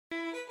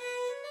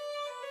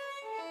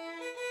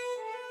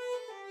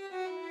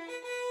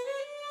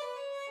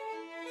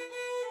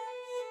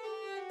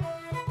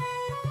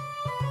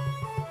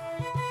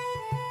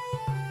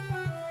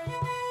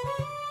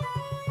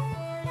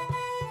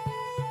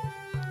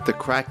The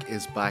crack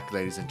is back,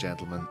 ladies and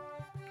gentlemen.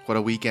 What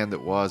a weekend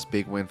it was.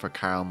 Big win for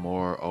Carl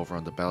Moore over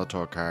on the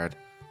Bellator card.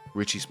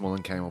 Richie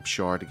Smullen came up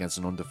short against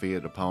an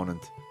undefeated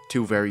opponent.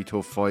 Two very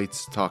tough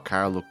fights. Thought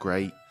Carl looked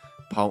great.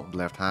 Potent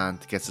left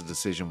hand, gets a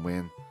decision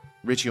win.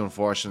 Richie,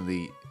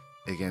 unfortunately,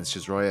 against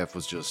Shizroyev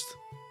was just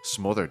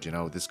smothered. You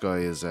know, this guy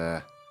is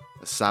a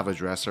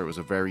savage wrestler. It was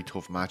a very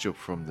tough matchup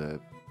from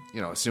the...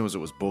 You know, as soon as it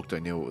was booked, I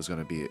knew it was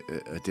going to be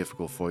a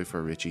difficult fight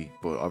for Richie.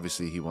 But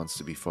obviously, he wants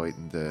to be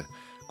fighting the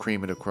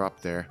cream of the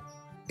crop there.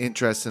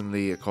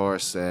 Interestingly, of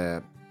course,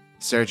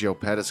 Sergio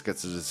Petesy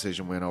gets a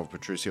decision win over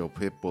Patricio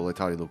Pitbull. I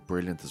thought he looked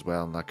brilliant as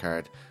well in that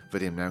card.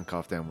 Vadim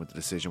Nemkov then with the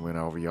decision win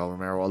over Yoel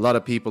Romero. A lot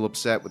of people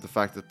upset with the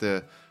fact that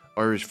the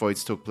Irish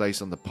fights took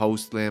place on the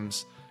post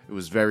limbs. It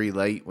was very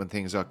late when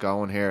things got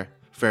going here.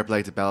 Fair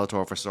play to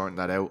Bellator for sorting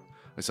that out.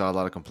 I saw a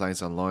lot of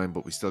complaints online,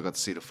 but we still got to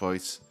see the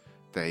fights.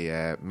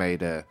 They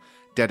made a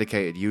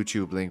dedicated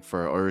YouTube link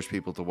for Irish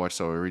people to watch,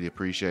 so I really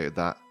appreciated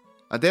that.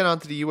 And then on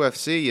to the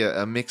UFC,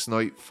 a mixed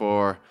night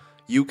for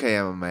UK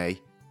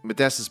MMA.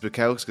 Modestas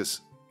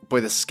Bukauskas,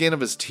 by the skin of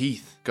his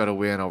teeth, got a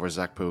win over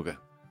Zach Puga.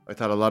 I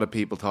thought a lot of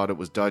people thought it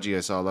was dodgy. I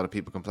saw a lot of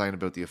people complain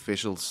about the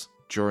officials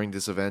during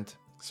this event,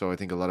 so I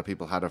think a lot of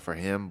people had it for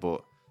him,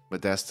 but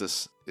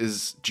Modestas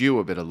is due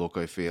a bit of luck,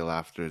 I feel,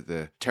 after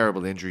the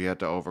terrible injury he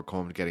had to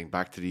overcome getting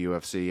back to the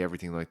UFC,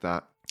 everything like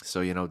that.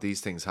 So, you know, these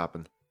things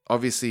happen.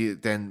 Obviously,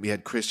 then we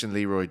had Christian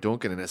Leroy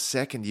Duncan in a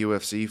second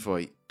UFC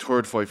fight,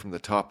 third fight from the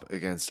top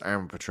against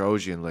Armen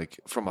Petrosian, like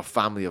from a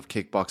family of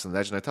kickboxing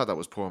legend. I thought that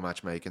was poor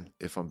matchmaking,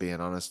 if I'm being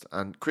honest.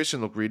 And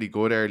Christian looked really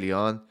good early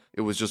on.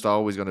 It was just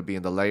always going to be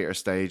in the later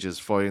stages,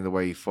 fighting the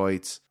way he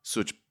fights,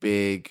 such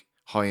big,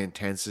 high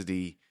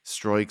intensity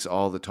strikes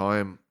all the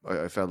time.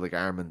 I felt like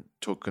Armen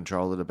took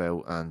control of the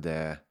bout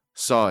and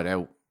saw it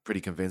out pretty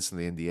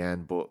convincingly in the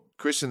end. But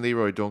Christian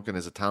Leroy Duncan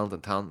is a talent,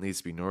 and talent needs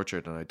to be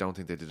nurtured, and I don't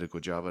think they did a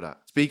good job of that.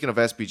 Speaking of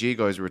SBG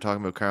guys, we were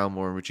talking about Carl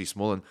Moore and Richie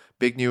Smullen.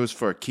 Big news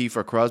for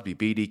Kiefer Crosbie,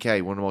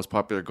 BDK, one of the most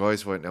popular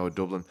guys fighting now in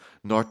Dublin,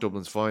 North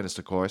Dublin's finest,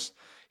 of course.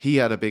 He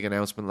had a big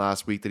announcement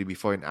last week that he'd be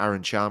fighting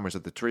Aaron Chalmers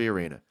at the 3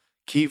 Arena.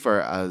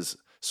 Kiefer, as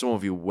some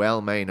of you well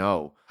may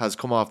know, has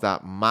come off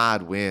that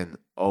mad win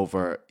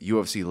over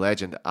UFC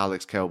legend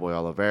Alex Cowboy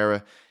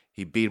Oliveira.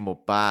 He beat him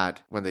up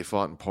bad when they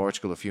fought in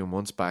Portugal a few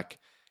months back.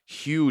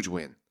 Huge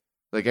win.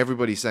 Like,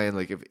 everybody's saying,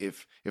 like,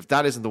 if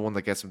that isn't the one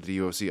that gets him to the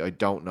UFC, I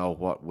don't know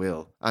what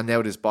will. And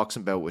now this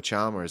boxing bout with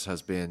Chalmers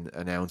has been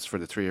announced for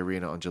the 3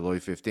 Arena on July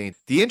 15th.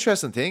 The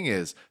interesting thing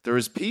is, there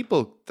is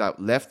people that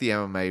left the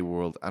MMA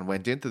world and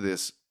went into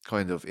this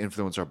kind of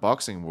influencer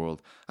boxing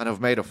world and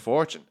have made a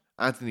fortune.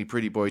 Anthony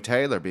Pretty Boy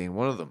Taylor being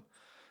one of them.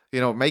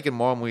 You know, making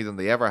more money than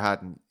they ever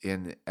had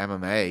in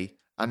MMA.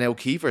 And now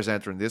Kiefer's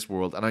entering this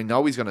world, and I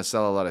know he's going to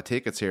sell a lot of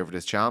tickets here for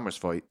this Chalmers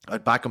fight.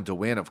 I'd back him to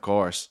win, of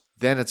course.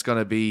 Then it's going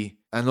to be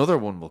another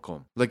one will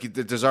come. Like,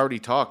 there's already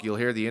talk. You'll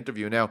hear the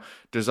interview now.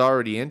 There's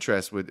already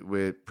interest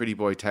with Pretty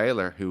Boy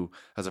Taylor, who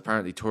has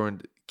apparently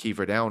turned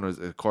Kiefer down,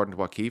 according to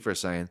what Kiefer's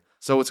saying.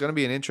 So it's going to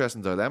be an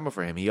interesting dilemma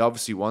for him. He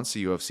obviously wants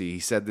the UFC. He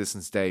said this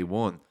since day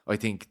one. I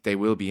think they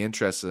will be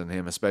interested in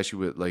him, especially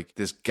with like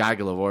this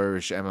gaggle of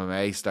Irish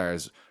MMA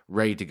stars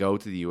ready to go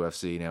to the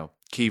UFC now.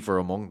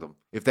 Kiefer among them.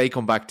 If they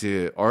come back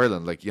to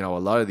Ireland, like, you know, a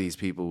lot of these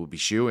people will be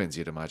shoo-ins,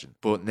 you'd imagine.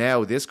 But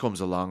now this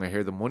comes along. I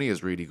hear the money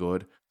is really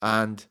good,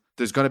 and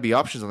there's going to be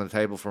options on the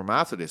table for him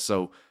after this.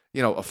 So,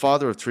 you know, a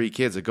father of 3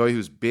 kids, a guy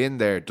who's been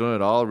there, done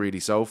it all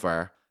really so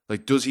far.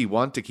 Like, does he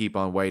want to keep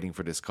on waiting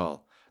for this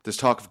call? There's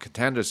talk of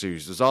Contender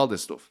Series. There's all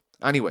this stuff.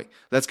 Anyway,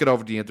 let's get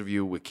over to the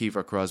interview with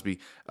Kiefer Crosbie.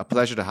 A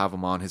pleasure to have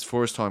him on. His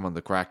first time on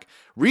the crack.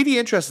 Really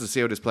interested to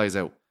see how this plays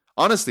out.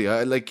 Honestly,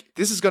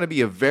 this is going to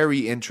be a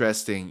very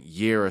interesting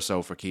year or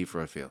so for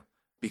Kiefer, I feel.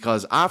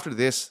 Because after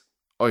this,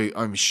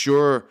 I'm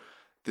sure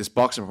this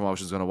boxing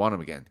promotion is going to want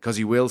him again. Because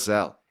he will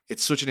sell.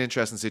 It's such an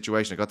interesting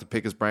situation. I got to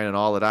pick his brain and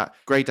all of that.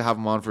 Great to have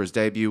him on for his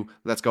debut.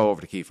 Let's go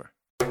over to Kiefer.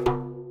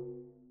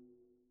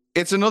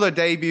 It's another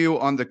debut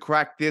on the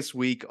crack this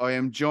week. I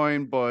am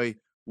joined by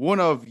one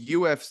of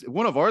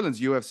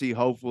Ireland's UFC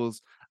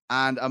hopefuls,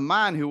 and a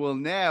man who will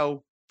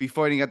now be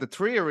fighting at the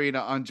 3 Arena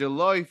on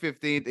July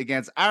 15th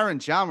against Aaron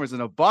Chalmers in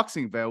a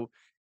boxing bout.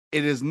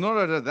 It is none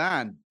other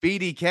than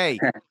BDK,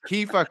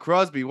 Kiefer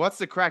Crosbie. What's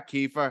the crack,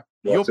 Kiefer?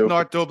 You up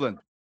North Dublin?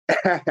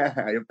 Up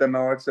the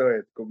north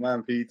side. Good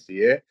man, Petesy,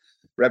 yeah?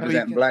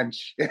 Representing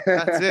Blanche.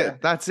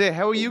 That's it.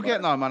 How are you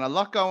getting on, man? A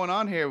lot going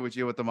on here with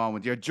you at the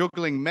moment. You're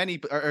juggling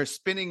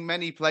spinning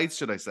many plates,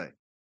 should I say?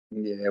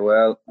 Yeah,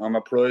 well, I'm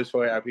a prize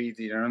fighter, Petesy,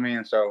 you know what I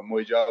mean? So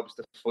my job is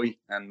to fight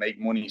and make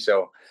money.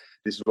 So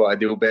this is what I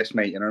do best,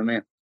 mate, you know what I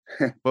mean?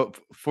 But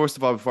first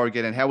of all, before we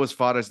get in, how was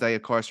Father's Day?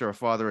 Of course, you're a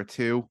father of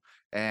 2.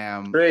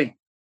 3.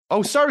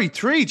 Oh, sorry,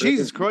 3.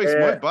 Jesus Christ,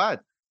 my bad.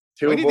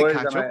 2 I need boys to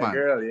catch and up, a man.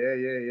 girl.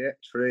 Yeah.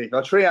 3.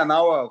 No, 3 I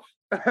know of.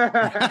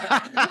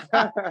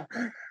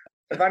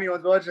 If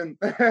anyone's watching,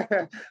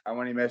 I'm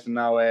only messing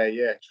now.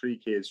 3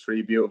 kids,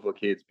 3 beautiful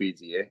kids,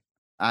 Petesy, yeah.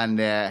 And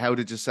how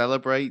did you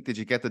celebrate? Did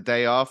you get the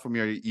day off from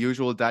your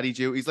usual daddy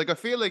duties? Like, I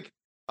feel like,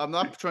 I'm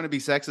not trying to be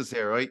sexist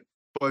here, right?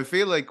 But I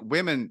feel like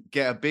women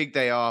get a big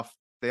day off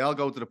they all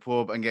go to the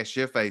pub and get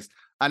shit-faced.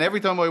 And every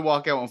time I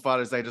walk out on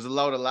Father's Day, there's a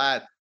load of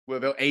lads with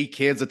about 8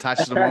 kids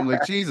attached to them. I'm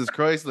like, Jesus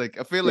Christ! Like,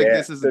 I feel like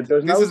this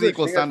there's no is such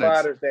equal thing as standards.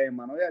 Father's Day,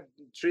 man. I had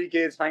 3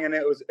 kids hanging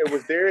out. It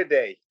was their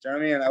day. Do you know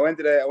what I mean?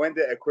 I went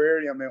to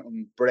aquarium out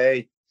in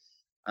Bray,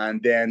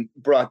 and then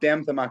brought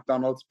them to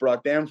McDonald's,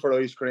 brought them for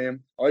ice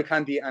cream. I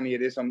can't eat any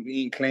of this. I'm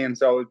eating clean.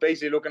 So I was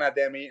basically looking at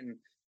them eating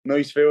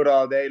nice food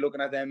all day,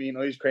 looking at them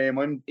eating ice cream.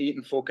 I'm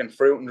eating fucking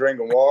fruit and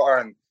drinking water,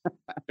 and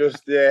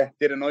just did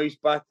a nice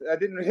bath. I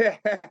didn't.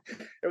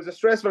 It was a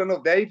stressful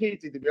enough day,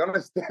 Petesy, to be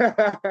honest.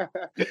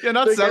 You're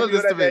not selling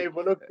this to me. Day,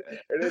 but look,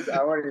 it is.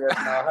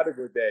 I had a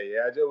good day.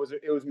 Yeah,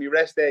 it was my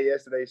rest day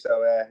yesterday,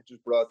 so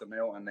just brought them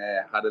out and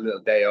had a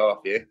little day off.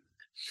 Yeah.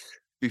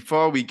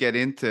 Before we get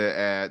into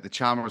the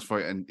Chalmers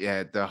fight and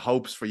the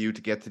hopes for you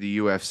to get to the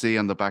UFC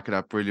on the back of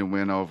that brilliant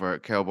win over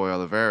Cowboy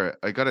Oliveira,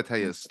 I got to tell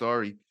you a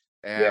story.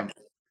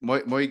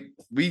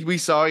 We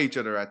saw each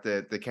other at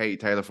the Katie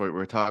Taylor fight. We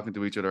were talking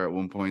to each other at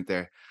one point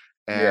there.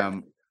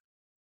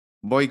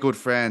 My good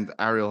friend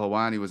Ariel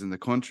Hawani was in the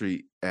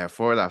country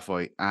for that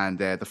fight, and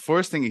the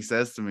first thing he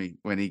says to me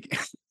when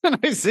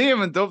I see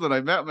him in Dublin,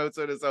 I met him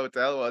outside his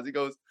hotel, he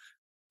goes,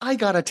 "I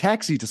got a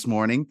taxi this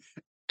morning,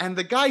 and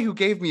the guy who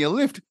gave me a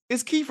lift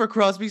is Kiefer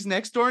Crosbie's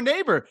next door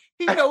neighbor.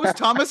 He knows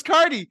Thomas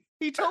Cardy.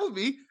 He told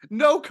me,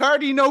 no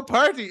Cardy, no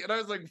party." And I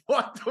was like,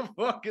 what the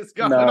fuck is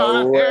going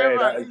on here,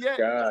 man?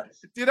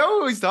 Do you know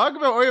what he's talking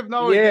about? I have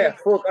no idea.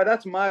 Fuck,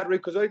 that's mad,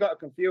 Rick, because I got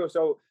confused.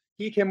 So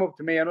he came up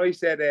to me and I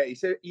said,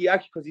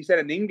 because he said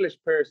an English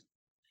person.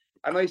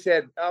 And I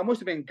said, it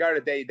must have been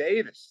Gareth Day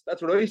Davis.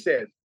 That's what I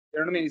said. You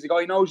know what I mean? He's like, oh,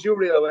 he knows you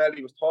real well.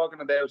 He was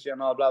talking about you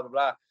and all, blah, blah,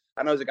 blah.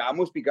 And I was like, I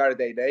must be Gareth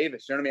Day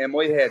Davis. You know what I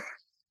mean? In my head.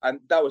 And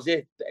that was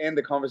it, the end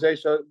of the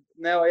conversation. So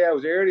now, it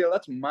was Ariel.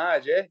 That's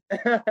mad, yeah.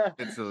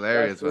 It's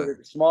hilarious, man.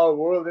 It's a small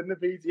world, isn't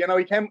it, Pete? You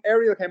know,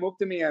 Ariel came up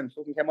to me and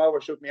fucking came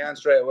over, shook my hand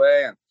straight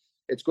away. And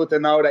it's good to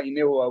know that he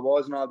knew who I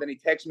was and all. Then he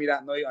texted me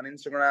that night on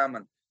Instagram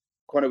and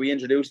kind of we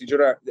introduced each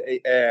other,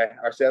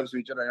 ourselves to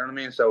each other, you know what I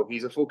mean? So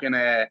he's a fucking,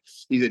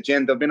 he's a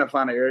gent. I've been a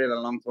fan of Ariel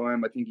a long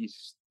time. I think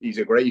he's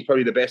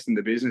probably the best in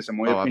the business, in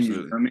my opinion.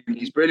 Absolutely. You know what I mean?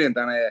 He's brilliant.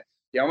 And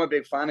I'm a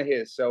big fan of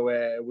his. So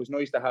it was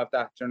nice to have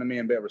that, you know what I mean?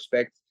 A bit of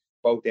respect.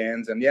 Both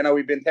ends. And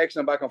we've been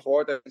texting back and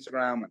forth on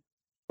Instagram, and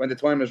when the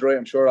time is right,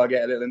 I'm sure I'll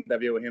get a little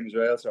interview with him as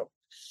well. So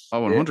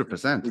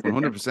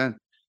 100%.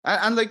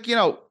 And like, you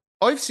know,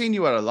 I've seen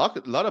you at a lot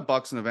of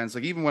boxing events.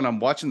 Like, even when I'm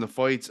watching the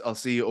fights, I'll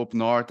see you up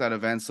north at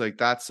events like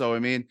that. So I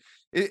mean,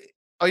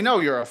 I know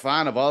you're a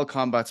fan of all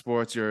combat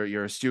sports,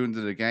 you're a student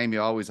of the game,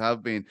 you always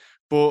have been,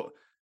 but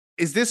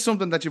is this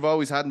something that you've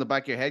always had in the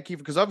back of your head, Kiefer?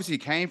 Because obviously you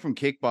came from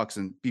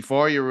kickboxing.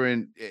 Before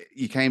you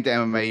came to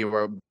MMA, you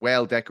were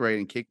well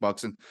decorated in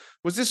kickboxing.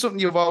 Was this something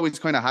you've always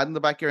kind of had in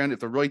the back of your head? If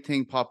the right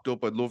thing popped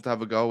up, I'd love to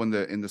have a go in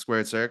the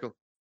squared circle.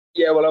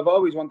 Yeah, well, I've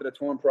always wanted to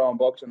turn pro in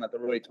boxing at the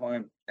right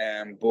time.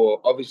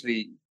 But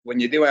obviously, when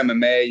you do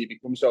MMA, you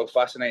become so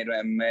fascinated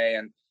with MMA,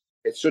 and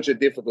it's such a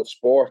difficult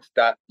sport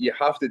that you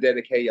have to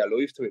dedicate your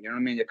life to it. You know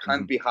what I mean? You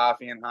can't be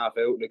half in, half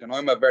out. Like, and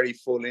I'm a very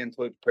full in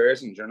type of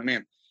person. Do you know what I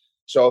mean?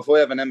 So if I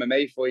have an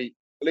MMA fight,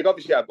 like,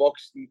 obviously I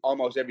box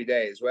almost every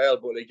day as well,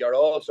 but like, you're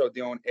also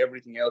doing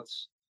everything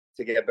else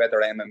to get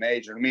better at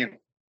MMA. Do you know what I mean?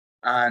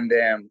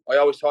 And I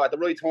always thought at the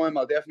right time,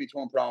 I'll definitely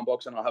turn pro in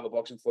boxing. I'll have a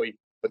boxing fight.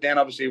 But then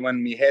obviously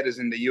when my head is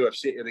in the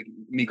UFC, like,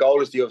 my goal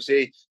is the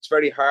UFC, it's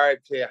very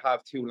hard to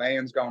have 2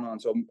 lanes going on.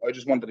 So I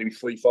just wanted to be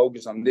fully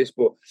focused on this.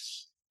 But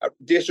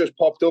this just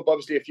popped up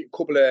obviously a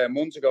couple of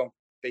months ago.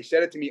 They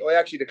said it to me. I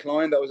actually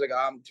declined. I was like,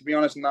 to be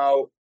honest,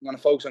 now I'm going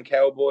to focus on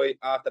Cowboy.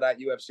 After that,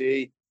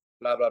 UFC.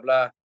 Blah, blah,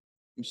 blah.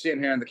 I'm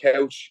sitting here on the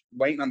couch,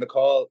 waiting on the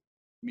call.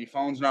 My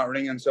phone's not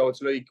ringing. So it's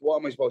like, what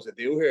am I supposed to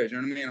do here? Do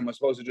you know what I mean? Am I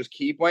supposed to just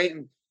keep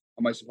waiting?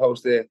 What am I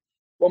supposed to,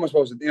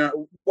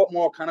 what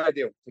more can I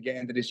do to get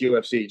into this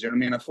UFC? Do you know what I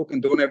mean? I've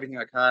fucking done everything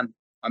I can.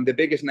 I'm the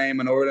biggest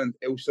name in Ireland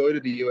outside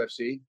of the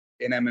UFC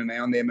in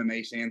MMA, on the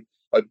MMA scene.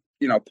 I,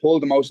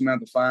 pulled the most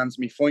amount of fans.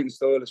 My fighting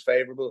style is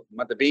favourable. I'm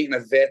at the beating a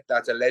vet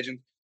that's a legend.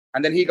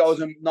 And then he goes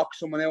and knocks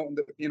someone out in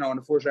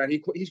the first round.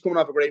 He's coming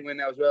off a great win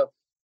now as well.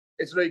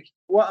 It's like,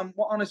 what am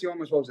I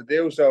supposed to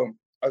do? So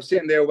I was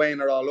sitting there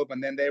weighing it all up,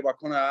 and then they were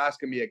kind of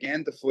asking me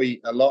again to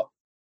fight a lot.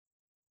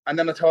 And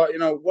then I thought,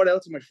 what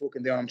else am I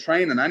fucking doing? I'm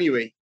training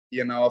anyway.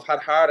 I've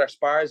had harder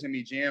spars in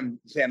my gym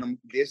saying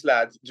this,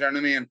 lads. Do you know what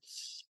I mean?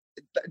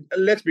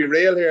 Let's be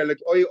real here. Like,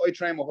 I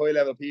train with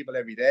high-level people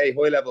every day,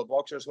 high-level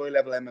boxers,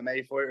 high-level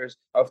MMA fighters.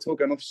 I've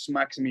took enough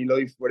smacks in my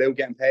life without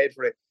getting paid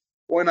for it.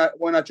 Why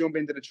not jump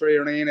into the tree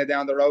arena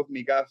down the road from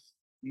me gaff,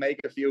 make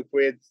a few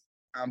quid,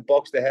 and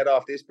box the head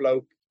off this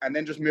bloke, and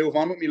then just move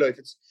on with my life.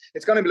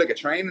 It's going to be like a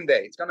training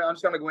day. I'm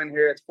just going to go in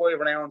here. It's 5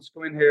 rounds.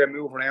 Go in here,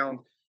 move around,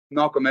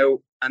 knock them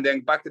out, and then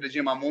back to the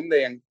gym on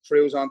Monday and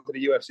cruise on to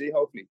the UFC,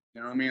 hopefully.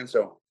 You know what I mean?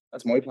 So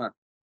that's my plan.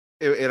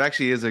 It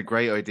actually is a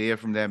great idea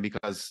from them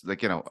because,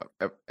 like,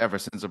 ever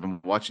since I've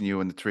been watching you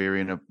in the Tree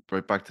Arena,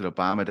 right back to the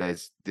Obama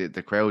days,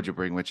 the crowd you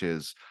bring, which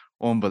is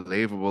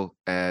unbelievable.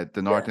 The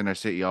North Inner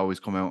City always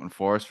come out in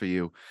force for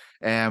you.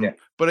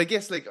 But I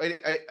guess, like,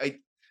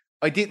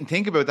 I didn't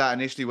think about that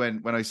initially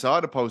when I saw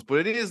the post, but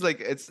it is like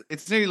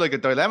it's nearly like a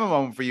dilemma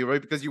moment for you,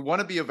 right? Because you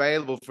want to be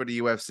available for the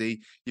UFC.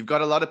 You've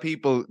got a lot of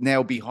people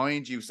now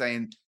behind you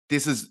saying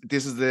this is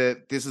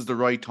the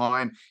right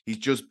time. He's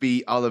just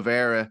beat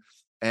Oliveira.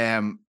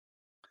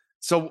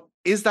 So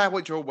is that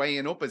what you're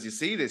weighing up as you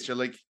see this? You're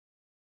like,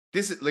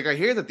 this is like, I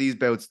hear that these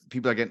bouts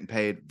people are getting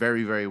paid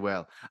very, very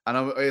well. And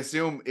I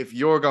assume if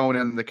you're going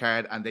in the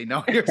card and they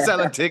know you're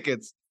selling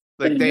tickets,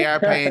 like they are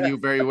paying you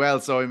very well.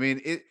 So I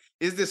mean,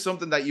 is this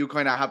something that you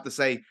kind of have to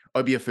say,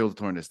 I'd be a fool to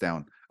turn this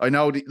down? I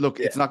know, look,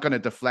 it's not going to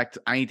deflect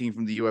anything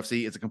from the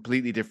UFC. It's a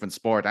completely different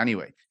sport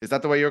anyway. Is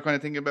that the way you're kind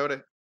of thinking about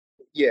it?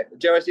 Yeah.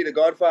 Did you ever see The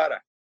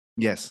Godfather?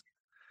 Yes.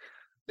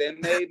 They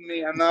made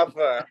me an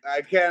offer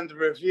I can't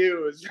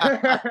refuse.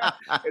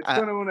 It's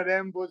kind of one of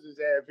them buzzes,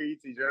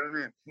 Petesy. Do you know what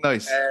I mean?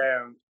 Nice.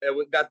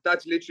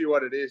 That's literally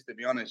what it is, to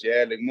be honest.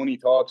 Yeah, like money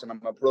talks, and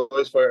I'm a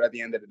prize for it at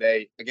the end of the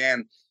day.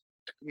 Again,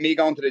 me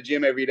going to the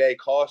gym every day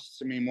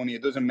costs me money.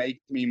 It doesn't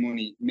make me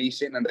money. Me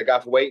sitting in the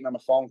gaff waiting on a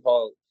phone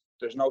call,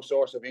 there's no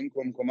source of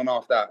income coming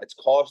off that. It's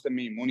costing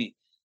me money.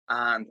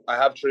 And I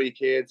have 3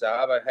 kids. I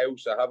have a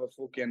house. I have a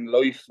fucking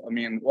life. I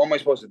mean, what am I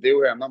supposed to do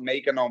here? I'm not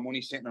making no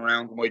money sitting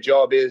around. My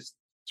job is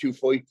to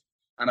fight.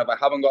 And if I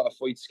haven't got a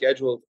fight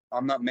scheduled,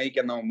 I'm not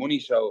making no money.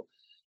 So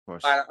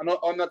I'm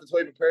not the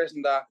type of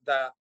person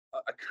that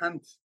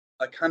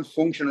I can't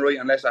function right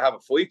unless I have a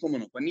fight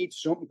coming up. I need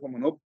something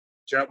coming up.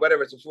 You know,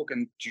 whether it's a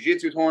fucking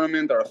jiu-jitsu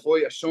tournament or a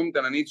fight or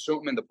something, I need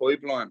something in the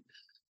pipeline.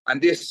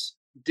 And this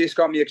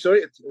got me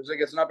excited. It was like,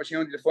 it's an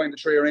opportunity to find the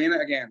Tree Arena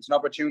again. It's an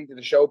opportunity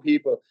to show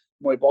people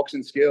my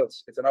boxing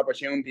skills. It's an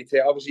opportunity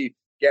to obviously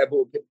get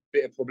a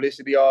bit of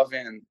publicity off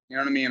it, and you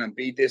know what I mean, and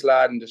beat this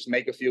lad and just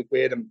make a few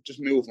quid and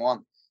just move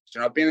on. You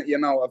know,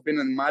 I've been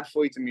in mad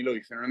fights in my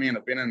life. You know what I mean?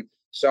 I've been in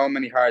so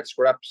many hard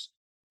scraps.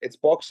 It's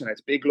boxing.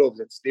 It's big gloves.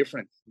 It's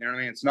different. You know what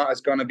I mean? It's not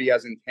as going to be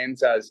as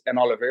intense as an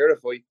Oliveira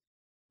fight,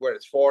 where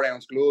it's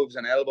 4-ounce gloves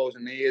and elbows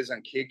and knees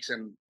and kicks,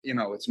 and you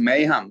know, it's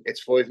mayhem.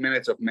 It's 5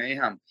 minutes of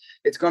mayhem.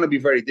 It's going to be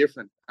very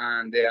different,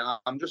 and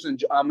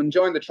I'm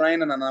enjoying the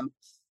training, and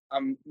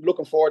I'm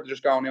looking forward to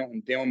just going out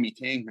and doing my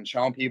thing and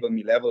showing people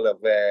my level of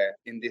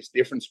in this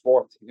different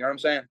sport. You know what I'm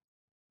saying?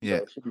 Yeah,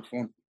 so it should be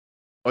fun.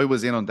 I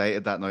was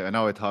inundated that night. I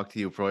know I talked to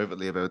you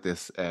privately about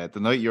this. The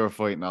night you were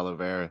fighting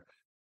Oliveira,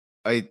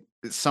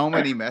 so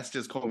many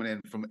messages coming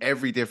in from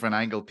every different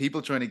angle,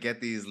 people trying to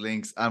get these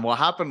links. And what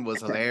happened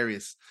was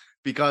hilarious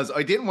because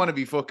I didn't want to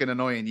be fucking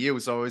annoying you.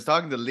 So I was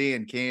talking to Lee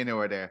and Keane who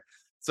were there.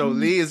 So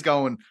Lee is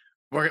going,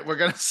 we're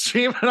going to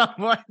stream it on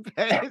my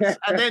page.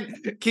 And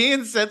then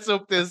Keane sets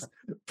up this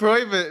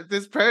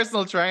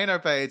personal trainer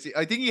page.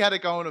 I think he had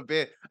it going a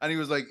bit. And he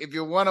was like, if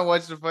you want to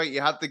watch the fight,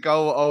 you have to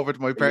go over to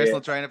my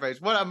personal trainer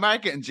page. What a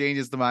marketing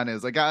genius the man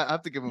is. Like, I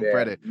have to give him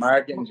credit.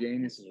 Marketing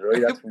genius is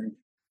right. That's funny.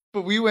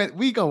 But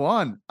we go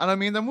on. And I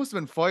mean, there must have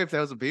been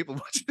 5,000 people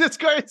watching this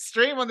guy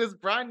stream on this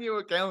brand new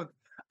account.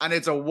 And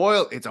it's a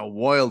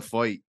wild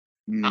fight.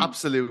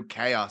 Absolute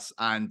chaos.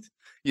 And,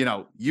 you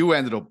know, you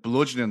ended up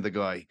bludgeoning the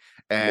guy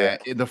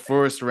in the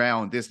first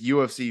round, this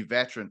UFC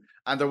veteran.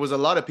 And there was a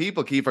lot of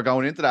people, Kiefer,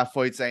 going into that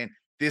fight saying,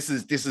 this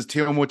is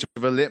too much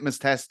of a litmus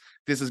test.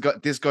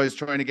 This guy's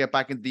trying to get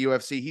back into the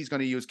UFC. He's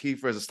going to use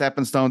Kiefer as a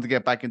stepping stone to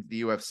get back into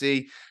the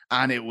UFC.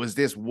 And it was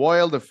this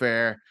wild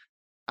affair.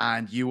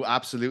 And you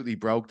absolutely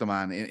broke the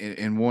man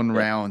in one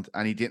round,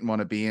 and he didn't want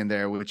to be in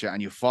there with you,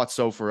 and you fought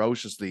so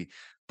ferociously.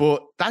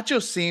 But that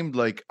just seemed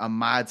like a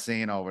mad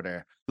scene over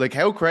there. Like,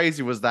 how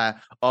crazy was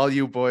that? All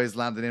you boys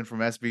landed in from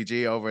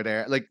SBG over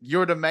there. Like,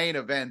 you're the main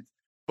event,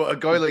 but a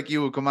guy like you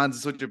who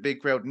commands such a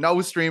big crowd,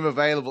 no stream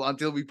available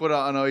until we put it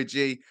on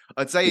IG.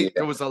 I'd say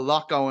there was a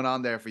lot going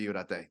on there for you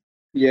that day.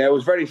 Yeah, it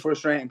was very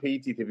frustrating,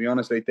 PT, to be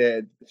honest. Like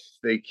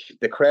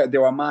the crowd, they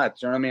were mad.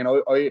 Do you know what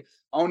I mean? I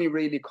only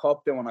really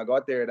copped it when I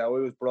got there that I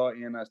was brought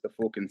in as the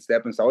fucking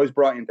stepping stone. I was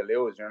brought in to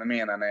lose, you know what I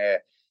mean? And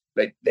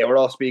like they were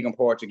all speaking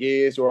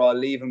Portuguese, they were all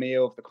leaving me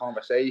off the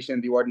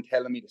conversation, they weren't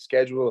telling me the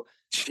schedule.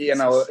 Jesus. You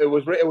know, it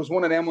was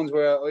one of them ones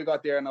where I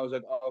got there and I was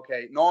like, oh,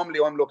 okay, normally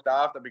I'm looked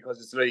after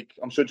because it's like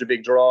I'm such a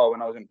big draw.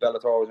 When I was in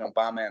Bellator, I was in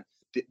Batman.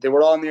 They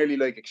were all nearly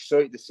like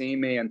excited to see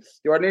me, and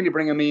they were nearly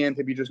bringing me in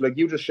to be just like,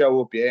 you just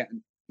show up, yeah,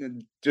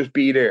 and just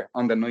be there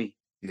on the night,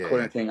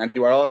 kind of thing. And they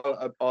were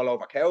all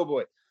over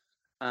Cowboy.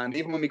 And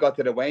even when we got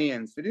to the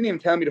weigh-ins, they didn't even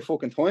tell me the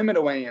fucking time of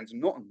the weigh-ins.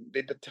 Nothing.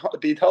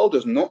 They told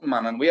us nothing,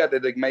 man. And we had to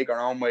like make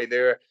our own way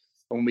there.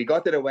 And when we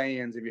got to the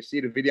weigh-ins, if you see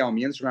the video on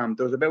my Instagram,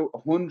 there was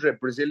about 100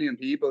 Brazilian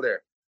people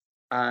there.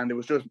 And it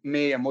was just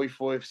me and my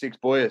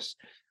 5-6 boys.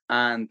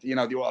 And, you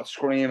know, they were all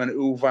screaming,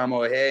 over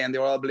my head, and they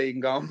were all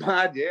bleeding, going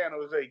mad, yeah. And I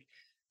was like,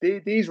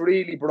 these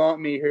really brought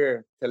me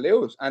here to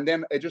lose. And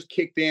then it just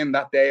kicked in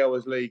that day. I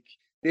was like,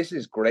 this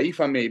is great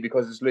for me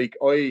because it's like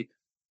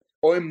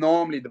I'm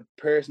normally the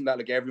person that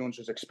like everyone's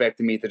just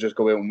expecting me to just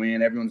go out and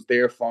win. Everyone's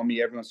there for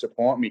me. Everyone's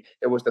supporting me.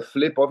 It was the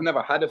flip. I've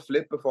never had a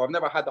flip before. I've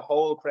never had the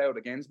whole crowd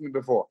against me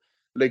before,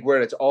 like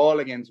where it's all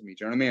against me.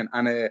 Do you know what I mean?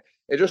 And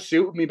it just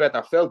suited me better.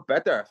 I felt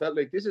better. I felt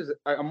like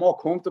I'm more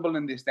comfortable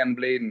in this than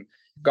bleeding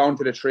going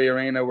to the Tree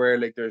Arena where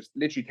like there's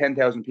literally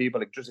 10,000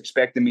 people like just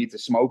expecting me to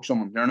smoke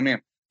someone. You know what I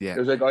mean? Yeah. It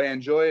was like, I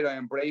enjoyed, I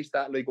embraced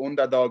that like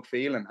underdog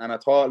feeling. And I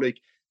thought like,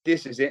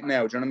 this is it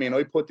now. Do you know what I mean?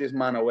 I put this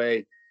man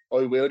away.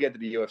 I will get to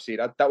the UFC.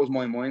 That was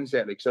my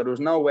mindset. Like, so there was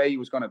no way he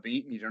was going to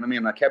beat me. Do you know what I mean?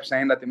 And I kept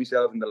saying that to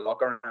myself in the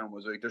locker room.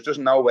 Was like, there's just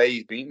no way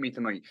he's beating me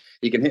tonight.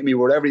 He can hit me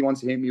wherever he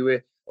wants to hit me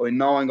with. I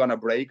know I'm going to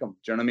break him.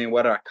 Do you know what I mean?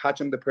 Whether I catch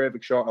him the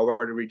perfect shot or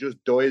whether he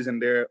just dies in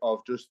there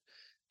of just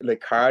like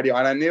cardio.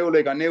 And I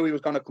knew he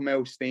was going to come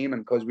out steaming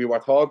because we were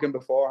talking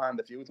beforehand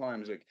a few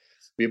times. Like,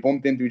 we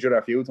bumped into each other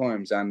a few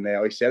times, and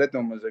I said it to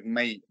him, I was like,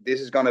 mate, this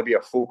is going to be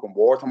a fucking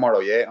war tomorrow,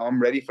 yeah? I'm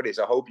ready for this.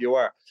 I hope you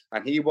are.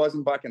 And he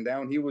wasn't backing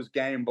down. He was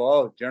game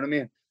ball. Do you know what I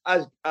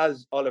mean?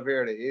 As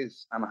Oliveira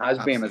is and has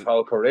been his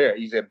whole career.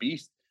 He's a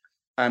beast.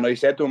 And I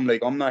said to him,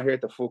 like, I'm not here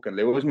to fucking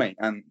lose, mate.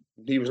 And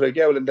he was like,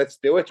 yeah, well, let's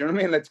do it. Do you know what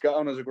I mean? Let's go.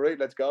 And I was like, great,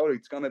 let's go.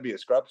 It's going to be a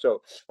scrap.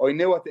 So I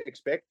knew what to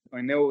expect.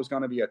 I knew it was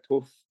going to be a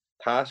tough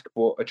task,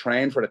 but I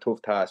trained for the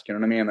tough task, you know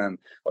what I mean? And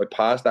I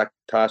passed that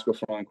task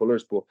with flying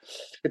colours. But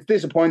it's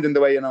disappointing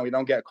the way, you know, you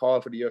don't get a call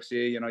for the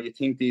UFC. You know, you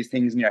think these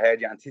things in your head,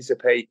 you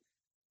anticipate,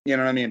 you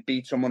know what I mean?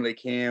 Beat someone like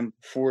him,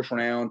 first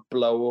round,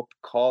 blow up,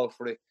 call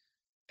for it,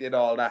 did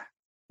all that.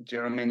 Do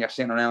you know what I mean? You're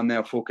sitting around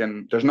now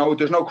fucking, there's no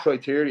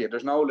criteria.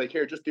 There's no like,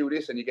 here, just do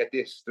this and you get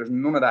this. There's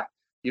none of that.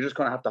 You're just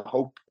gonna have to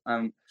hope.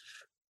 And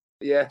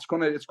yeah, it's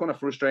gonna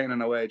frustrating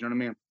in a way. Do you know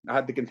what I mean? I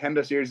had the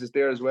contender series is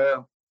there as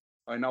well.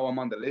 I know I'm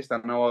on the list. I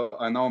know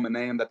I'm a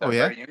name that they're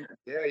very in.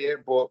 Yeah,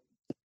 but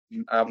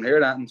I haven't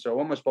heard that. And so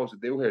what am I supposed to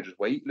do here? Just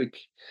wait? Like,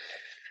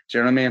 do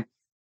you know what I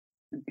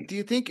mean? Do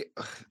you think,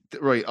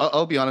 right,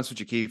 I'll be honest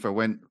with you, Kiefer,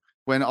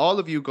 when all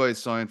of you guys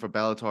signed for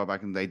Bellator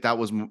back in the day, that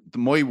was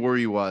my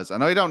worry was,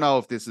 and I don't know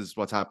if this is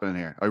what's happening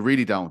here. I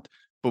really don't.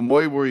 But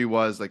my worry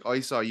was, like, I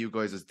saw you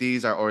guys as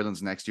these are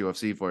Ireland's next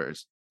UFC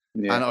fighters.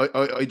 Yeah. And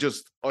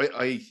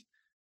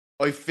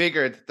I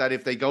figured that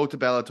if they go to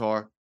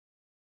Bellator,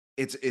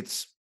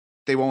 it's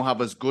they won't have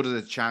as good of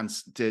a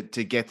chance to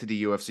get to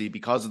the UFC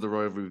because of the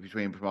rivalry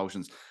between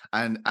promotions.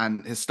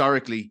 And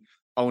historically,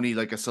 only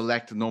like a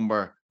select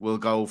number will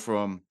go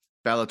from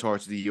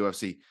Bellator to the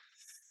UFC.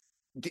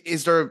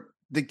 Is there,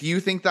 do you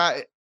think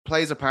that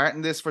plays a part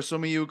in this for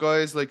some of you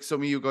guys? Like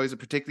some of you guys,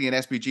 particularly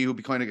in SBG, who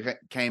kind of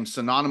came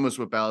synonymous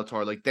with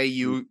Bellator, like they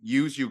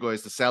use you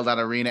guys to sell that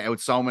arena out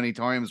so many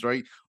times,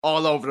 right?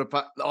 All over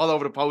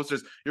the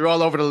posters. You're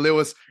all over the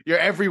Lewis. You're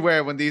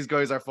everywhere when these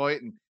guys are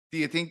fighting. Do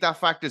you think that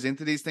factors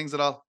into these things at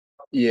all?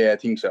 Yeah, I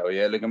think so.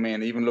 Yeah, like I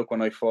mean, even look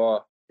when I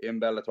fought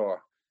in Bellator,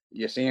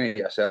 you're seeing it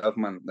yourself,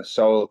 man. The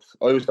sold.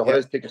 I was the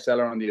highest ticket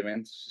seller on the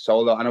event.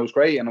 Sold out, and it was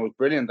great, and it was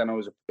brilliant, and it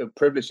was a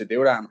privilege to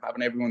do that, and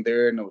having everyone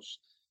there, and it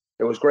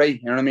was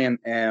great. You know what I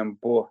mean?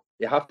 But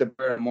you have to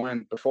bear in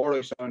mind, before I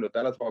signed with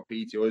Bellator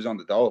PT, I was on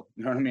the dole.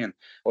 You know what I mean?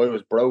 I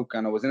was broke,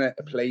 and I was in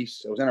a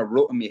place. I was in a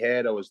rut in my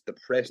head. I was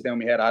depressed down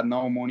my head. I had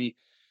no money.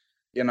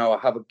 You know, I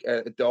have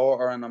a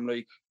daughter, and I'm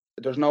like,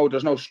 there's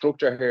no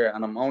structure here,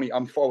 and I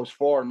was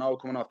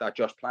 4-0 coming off that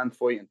Josh Plant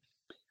fight, and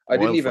I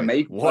didn't even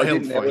make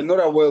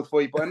another wild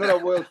fight, but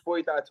another wild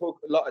fight that I took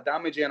a lot of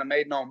damage in and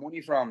made no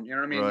money from. You know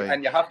what I mean? Right.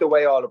 And you have to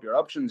weigh all of your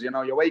options. You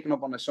know, you're waking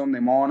up on a Sunday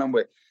morning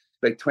with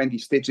like 20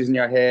 stitches in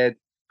your head,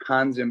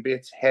 hands in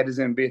bits, head is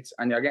in bits,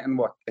 and you're getting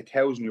what,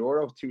 €1,000,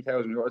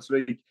 €2,000. It's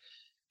like,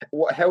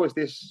 how is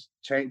this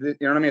change? You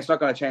know what I mean? It's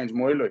not going to change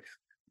my life.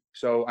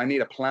 So I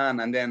need a plan,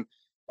 and then.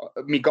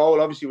 My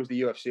goal obviously was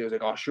the UFC. I was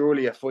like, oh,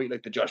 surely a fight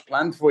like the Josh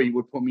Plant fight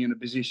would put me in a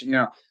position, you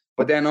know.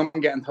 But then I'm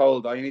getting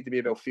told, oh, you need to be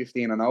about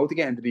 15-0 to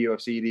get into the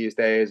UFC these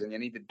days, and you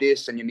need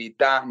this, and you need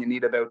that, and you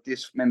need about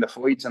this many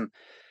fights.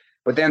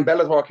 But then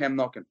Bellator came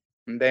knocking,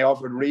 and they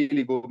offered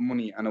really good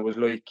money, and it was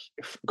like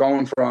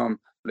going from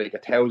like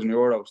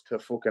 €1,000 to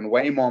fucking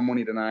way more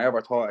money than I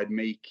ever thought I'd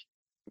make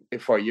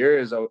for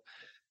years. So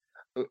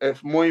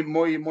if my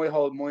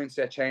whole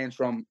mindset changed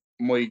from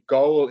my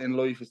goal in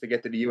life is to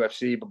get to the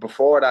UFC, but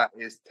before that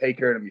is take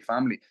care of my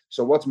family.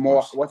 So what's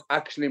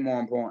actually more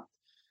important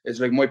is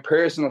like my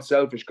personal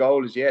selfish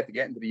goal is to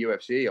get into the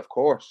UFC, of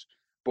course.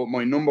 But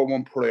my number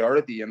one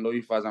priority in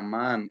life as a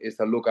man is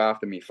to look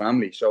after my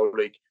family. So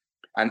like,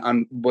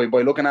 and by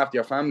looking after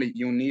your family,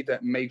 you need to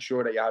make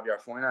sure that you have your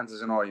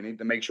finances and all. You need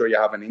to make sure you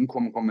have an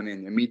income coming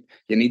in.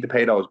 You need to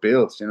pay those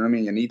bills. You know what I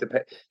mean? You need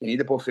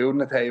to put food on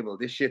the table.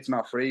 This shit's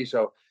not free.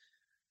 So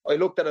I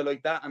looked at it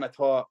like that, and I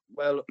thought,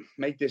 well,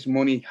 make this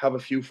money, have a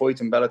few fights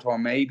in Bellator,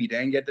 maybe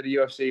then get to the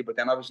UFC. But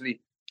then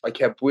obviously I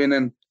kept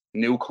winning.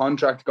 New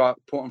contract got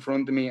put in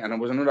front of me, and it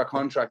was another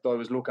contract I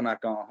was looking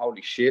at going,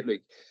 holy shit,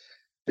 like,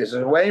 this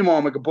is way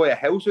more. I could buy a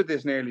house with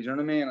this nearly, do you know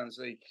what I mean? And it's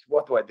like,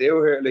 what do I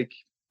do here? Like,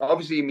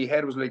 obviously in my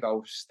head was like, I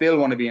still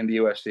want to be in the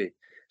UFC.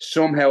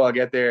 Somehow I'll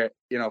get there,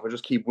 you know, if I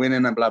just keep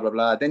winning and blah, blah,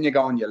 blah. Then you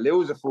go and you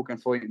lose a fucking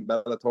fight in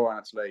Bellator, and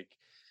it's like,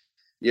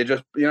 you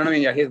just, you know what I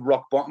mean? You hit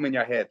rock bottom in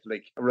your head,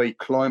 like, right,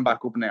 climb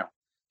back up now.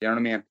 You know what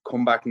I mean?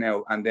 Come back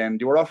now. And then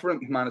they were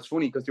offering, man, it's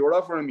funny because they were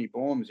offering me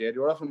bums, They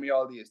were offering me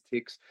all these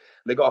ticks.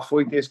 Like, oh,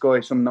 fight this guy,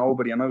 some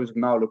nobody. And I was like,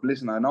 no, look,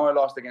 listen, I know I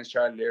lost against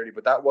Charlie Leary,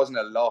 but that wasn't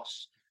a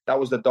loss. That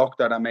was the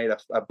doctor that made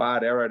a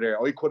bad error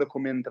there. I could have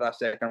come into that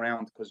second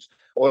round because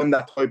I'm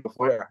that type of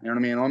fighter. You know what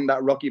I mean? I'm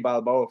that Rocky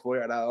Balboa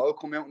fighter that I'll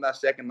come out in that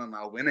second and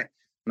I'll win it.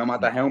 no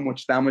matter how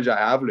much damage I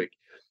have. Like,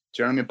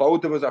 do you know what I mean?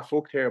 Both of us are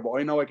fucked here, but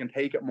I know I can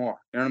take it more.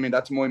 You know what I mean?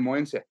 That's my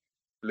mindset.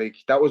 Like,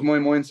 that was my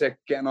mindset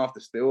getting off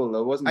the stool.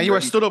 I wasn't. And you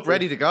were stood up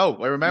ready to go.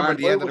 I remember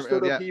the end of the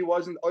stood up. He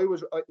wasn't.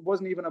 It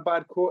wasn't even a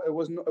bad cut. It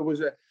wasn't.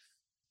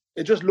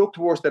 It just looked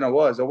worse than it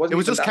was. It wasn't. It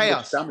was even just that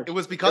chaos. Much damage. It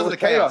was because of the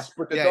chaos.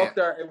 But the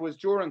doctor, it was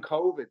during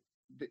COVID.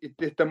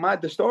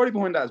 The story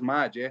behind that is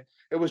mad. Yeah,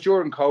 it was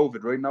during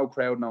COVID, right? No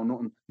crowd, no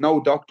nothing, no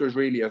doctors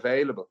really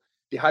available.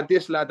 They had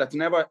this lad that's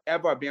never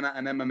ever been at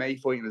an MMA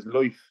fight in his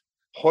life.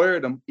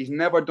 Hired him. He's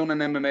never done an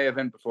MMA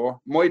event before.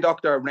 My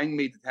doctor rang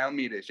me to tell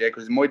me this, yeah,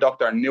 because my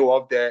doctor knew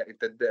of the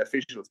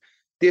officials.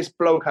 This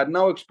bloke had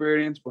no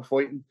experience with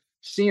fighting,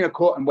 seen a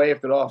cut and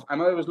waved it off.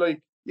 And I was like,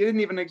 you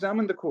didn't even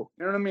examine the cut.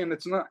 You know what I mean?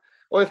 It's not.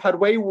 I've had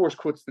way worse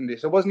cuts than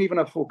this. It wasn't even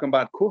a fucking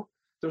bad cut.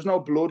 There was no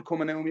blood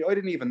coming out of me. I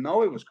didn't even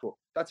know it was cut.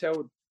 That's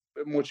how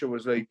much it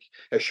was like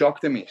a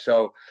shock to me.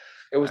 So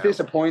it was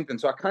disappointing.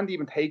 So I can't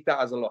even take that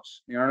as a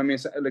loss. You know what I mean?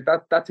 So, like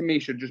that to me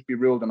should just be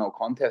ruled a no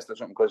contest or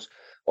something, because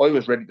I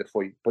was ready to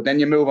fight. But then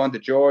you move on to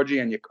Georgie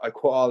and I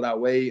cut all that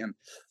weight and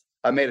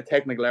I made a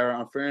technical error.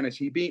 In fairness,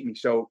 he beat me.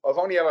 So I've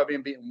only ever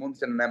been beaten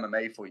once in an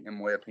MMA fight,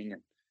 in my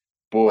opinion.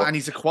 But and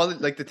he's a quality.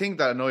 Like, the thing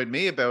that annoyed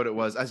me about it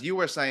was, as you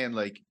were saying,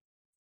 like,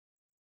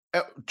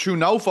 through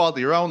no fault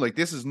of your own, like,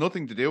 this is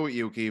nothing to do with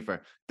you,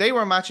 Kiefer. They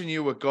were matching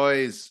you with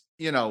guys,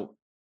 you know,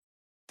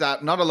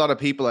 that not a lot of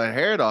people had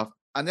heard of,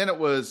 and then it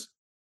was,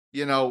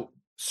 you know,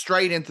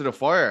 straight into the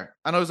fire.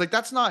 And I was like,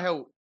 that's not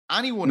how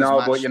anyone is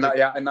matched. But you know,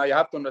 now you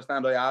have to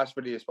understand, I asked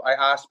for this. I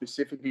asked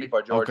specifically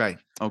for Georgie.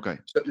 Okay.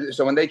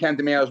 So when they came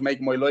to me, I was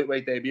making my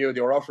lightweight debut.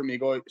 They were offering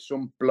me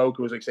some bloke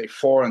who was like, say,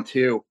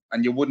 4-2,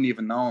 and you wouldn't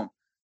even know him.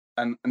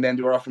 And then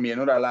they were offering me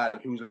another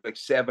lad who was like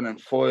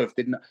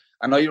 7-5.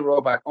 And I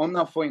wrote back, I'm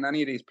not fighting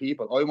any of these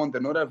people. I want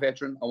another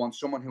veteran. I want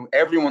someone who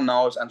everyone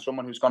knows and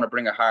someone who's going to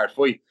bring a hard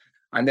fight.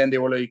 And then they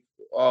were like,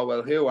 oh,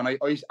 well, who? And I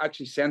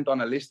actually sent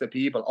on a list of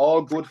people,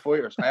 all good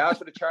fighters. I asked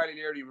for the Charlie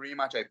Leary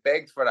rematch. I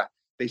begged for that.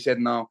 They said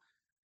no.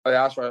 I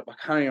asked for, I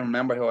can't even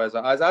remember who I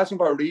was asking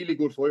for really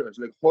good fighters,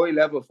 like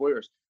high-level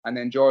fighters. And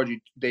then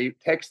Georgie, they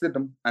texted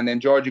them, and then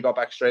Georgie got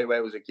back straight away.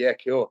 I was like, yeah,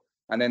 cool.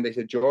 And then they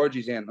said,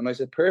 Georgie's in. And I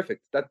said,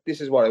 perfect.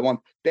 This is what I want.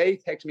 They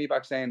text me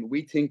back saying,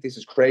 we think this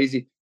is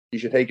crazy. You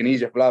should take it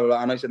easier, blah, blah,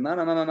 blah. And I said, no.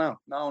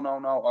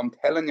 I'm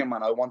telling you,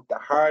 man, I want the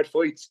hard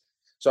fights.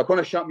 So I kind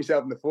of shot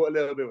myself in the foot a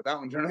little bit with that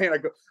one. Do you know what I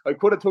mean? I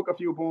could have took a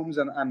few booms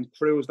and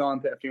cruised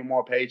on to a few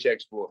more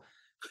paychecks, but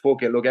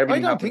fuck it. Look,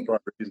 everything happened for a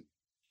reason.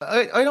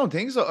 I don't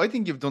think so. I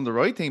think you've done the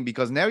right thing,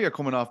 because now you're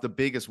coming off the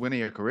biggest win of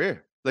your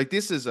career. Like,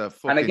 this is a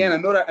fucking and again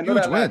another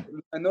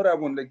win. Another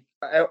one, like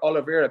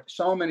Oliveira.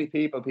 So many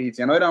people, Pete,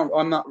 and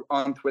I'm not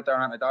on Twitter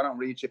and I don't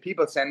reach it.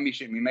 People send me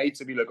shit. My mates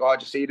will be like, "Oh,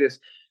 did you see this?"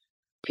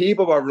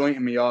 People were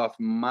writing me off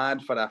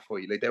mad for that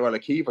fight. Like, they were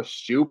like, Kiefer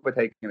stupid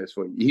taking this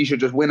fight. He should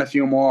just win a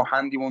few more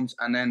handy ones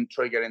and then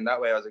try get in that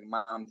way. I was like,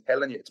 man, I'm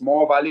telling you, it's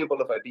more valuable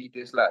if I beat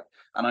this lad.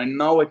 And I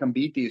know I can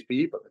beat these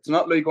people. It's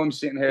not like I'm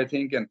sitting here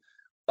thinking,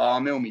 oh,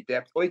 I'm in my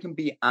depth. I can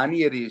beat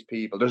any of these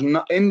people. There's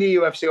not in the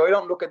UFC. I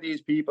don't look at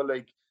these people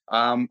like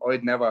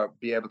I'd never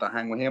be able to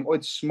hang with him.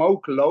 I'd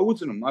smoke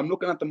loads of them. I'm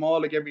looking at them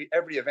all like every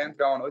event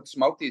going, I'd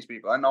smoke these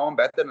people. I know I'm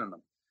better than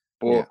them.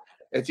 But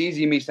it's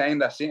easy me saying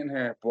that sitting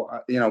here,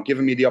 but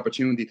giving me the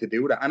opportunity to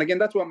do that. And again,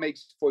 that's what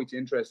makes fights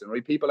interesting,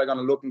 right? People are going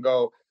to look and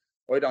go,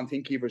 I don't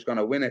think Kiefer's going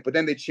to win it. But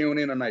then they tune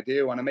in and I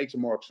do, and it makes it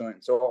more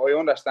exciting. So I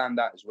understand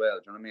that as well.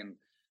 Do you know what I mean?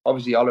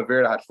 Obviously,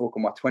 Oliveira had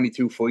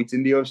 22 fights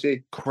in the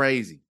UFC.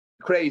 Crazy.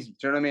 Do you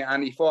know what I mean?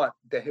 And he fought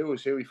the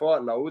who's who. He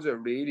fought loads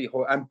of really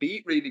and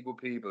beat really good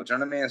people. Do you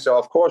know what I mean? So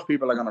of course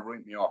people are gonna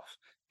write me off.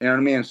 You know what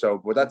I mean?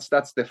 So, but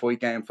that's the fight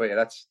game for you.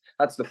 That's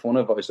the fun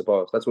of it, I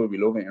suppose. That's what we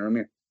love it. You know what I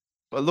mean?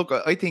 Well, look,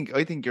 I think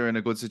you're in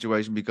a good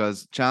situation,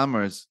 because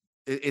Chalmers,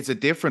 it's a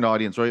different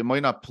audience, right? It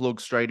might not plug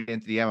straight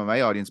into the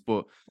MMA audience,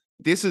 but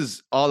this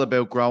is all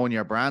about growing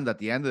your brand at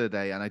the end of the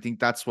day, and I think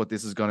that's what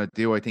this is going to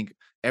do. I think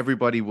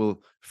everybody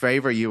will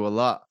favor you a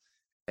lot,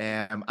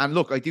 and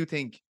look, I do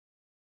think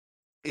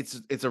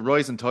it's a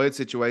rising tide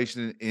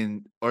situation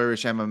in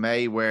Irish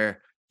MMA, where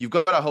you've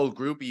got a whole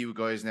group of you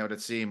guys now that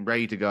seem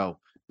ready to go.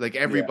 Like,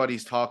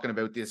 everybody's talking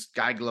about this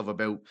gaggle of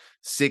about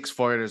 6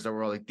 fighters that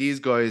were all like, these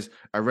guys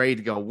are ready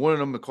to go. One of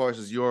them, of course,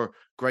 is your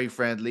great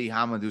friend Lee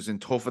Hammond, who's in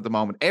tough at the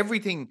moment.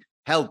 Everything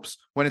helps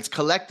when it's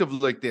collective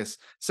like this.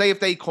 Say if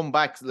they come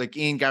back, like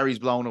Ian Gary's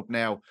blown up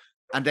now,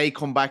 and they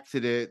come back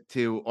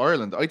to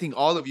Ireland, I think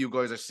all of you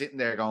guys are sitting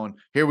there going,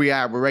 here we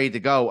are, we're ready to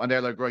go. And they're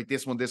like, right,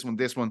 this one,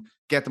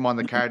 get them on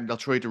the card, and they'll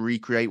try to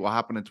recreate what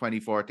happened in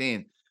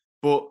 2014.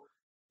 But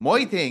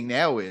my thing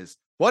now is,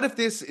 what if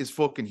this is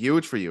fucking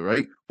huge for you,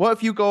 right? What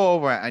if you go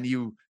over and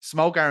you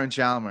smoke Aaron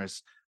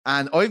Chalmers?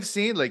 And I've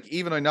seen, like,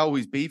 even I know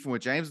he's beefing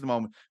with James at the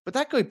moment, but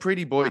that guy,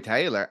 Pretty Boy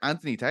Taylor,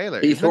 Anthony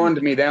Taylor, he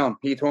turned me down.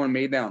 He turned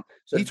me down.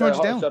 So he turned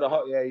you down.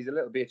 So he's a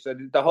little bit. So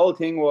the whole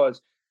thing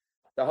was,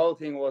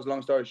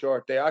 long story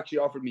short, they actually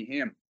offered me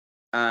him,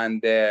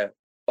 and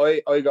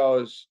I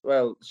goes,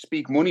 well,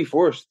 speak money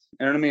first.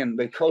 You know what I mean?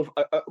 Like,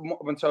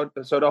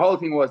 so the whole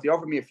thing was, they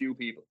offered me a few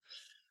people,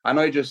 and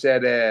I just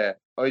said,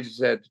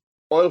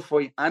 I'll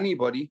fight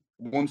anybody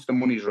once the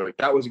money's right.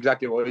 That was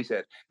exactly what I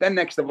said. Then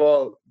next of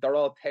all, they're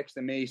all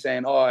texting me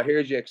saying, "Oh, I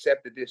heard you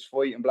accepted this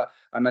fight," and blah.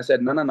 And I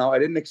said, no, I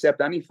didn't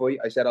accept any fight.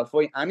 I said, I'll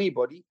fight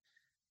anybody,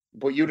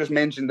 but you just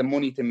mentioned the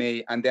money to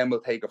me, and then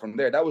we'll take it from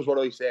there. That was what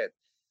I said.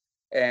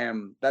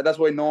 That's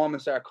why Norman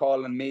started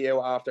calling me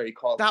out after he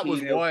called That Keane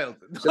was out. wild.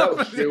 So that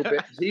was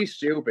stupid. He's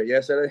stupid.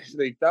 Yeah, so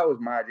like, that was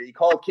mad. He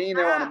called Keane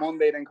out on a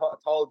Monday, then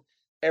told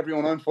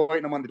everyone I'm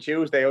fighting him on the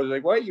Tuesday. I was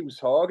like, what are you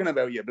talking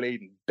about, you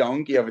bleeding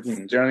donkey?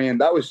 Everything. Do you know what I mean?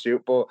 That was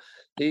stupid. But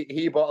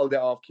he bottled it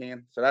off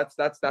Keane. So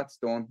that's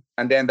done.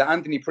 And then the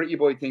Anthony Pretty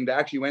Boy thing, they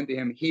actually went to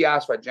him. He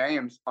asked for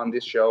James on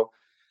this show.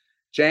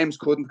 James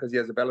couldn't because he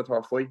has a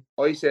Bellator fight.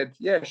 I said,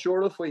 yeah,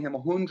 sure, I'll fight him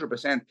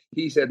 100%.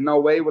 He said,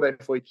 no way would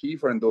I fight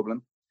Kiefer in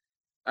Dublin.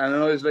 And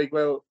I was like,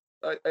 well,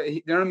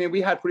 you know what I mean?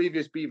 We had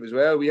previous beef as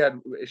well. We had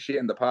shit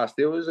in the past.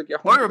 It was like, yeah,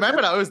 I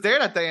remember that. I was there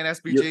that day in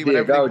SBG when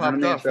everything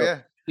popped off. So yeah.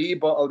 He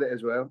bottled it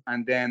as well.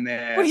 And then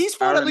but he's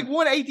fought at like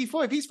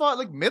 185. He's fought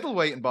like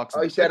middleweight in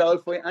boxing. I said, I'll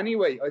fight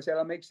anyway. I said,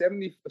 I'll make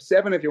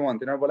 77 if you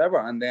want, whatever.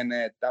 And then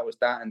that was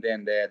that. And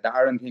then the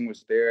Aaron thing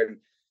was there. And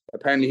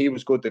apparently he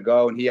was good to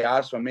go. And he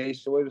asked for me.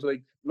 So I was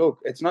like, look,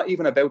 it's not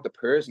even about the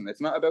person.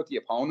 It's not about the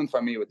opponent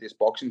for me with this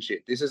boxing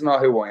shit. This is not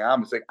who I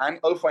am. It's like,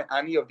 I'll fight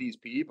any of these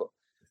people.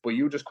 But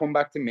you just come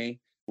back to me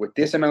with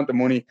this amount of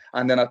money,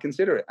 and then I'll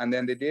consider it. And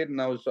then they did, and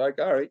I was like,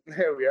 all right,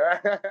 here we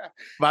are.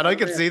 Man, I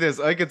could see this.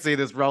 I could see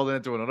this rolling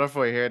into another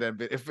fight here. Then,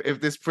 if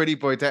this pretty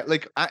boy,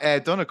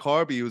 Donna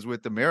Corby, who's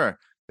with the Mirror,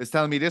 is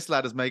telling me this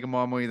lad is making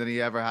more money than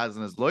he ever has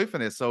in his life in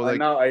this. So, like,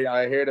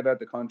 I heard about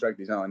the contract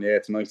he's on. Yeah,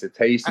 it's nice, it's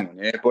tasting.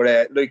 Yeah,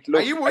 but look,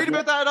 are you worried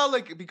about that at all?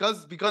 Like,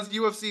 because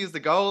UFC is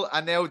the goal,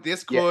 and now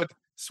this could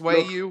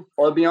sway you.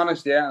 I'll be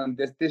honest, yeah, and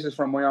this is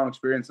from my own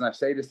experience, and I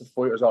say this to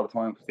fighters all the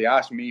time because they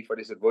ask me for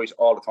this advice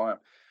all the time.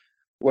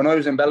 When I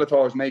was in Bellator,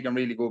 I was making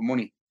really good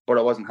money, but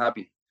I wasn't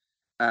happy,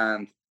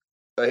 and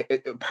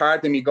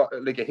part of me got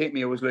like it hit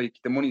me. It was like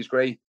the money's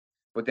great,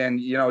 but then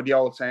the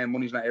old saying,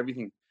 money's not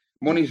everything.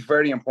 Money's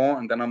very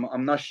important, and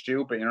I'm not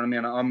stupid. You know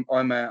what I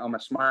mean? I'm a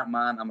smart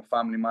man. I'm a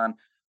family man.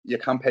 You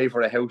can't pay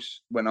for a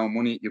house with no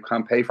money. You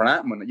can't pay for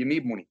that money. You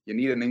need money. You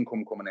need an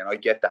income coming in. I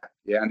get that.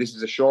 Yeah. And this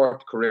is a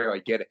short career. I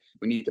get it.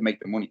 We need to make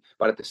the money.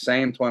 But at the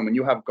same time, when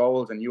you have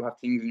goals and you have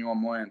things in your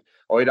mind,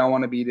 I don't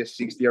want to be this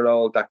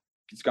 60-year-old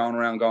that's going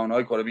around going,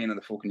 I could have been in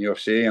the fucking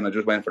UFC and I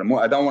just went for the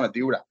money. I don't want to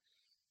do that.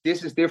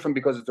 This is different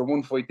because it's a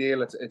one-fight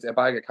deal. It's a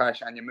bag of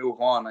cash and you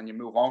move on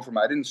from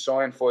it. I didn't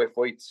sign 5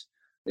 fights.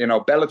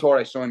 Bellator,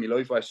 I signed my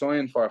life. I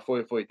signed for a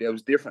 5-fight. It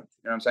was different.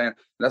 You know what I'm saying?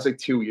 That's like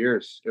 2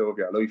 years of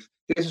your life.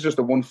 This is just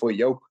a 1-fight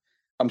yoke.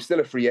 I'm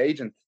still a free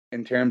agent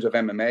in terms of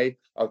MMA.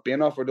 I've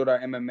been offered other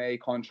MMA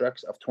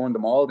contracts. I've turned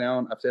them all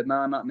down. I've said,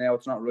 nah, not now.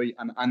 It's not right.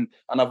 And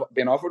I've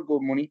been offered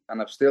good money.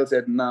 And I've still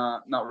said, nah,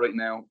 not right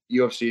now.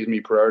 UFC is my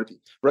priority.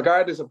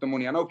 Regardless of the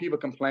money. I know people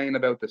complain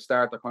about the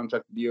starter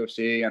contract with the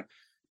UFC and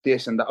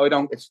this and that.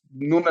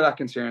 None of that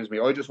concerns me.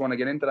 I just want to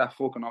get into that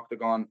fucking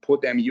octagon,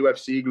 put them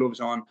UFC gloves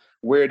on,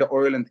 wear the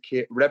Ireland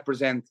kit,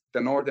 represent the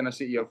northern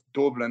city of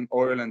Dublin,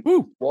 Ireland,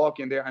 walk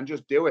in there and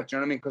just do it. Do you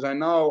know what I mean? Because I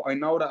know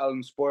that I'll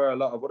inspire a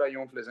lot of other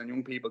young fellas and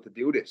young people to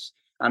do this.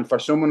 And for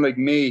someone like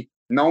me,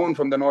 no one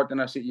from the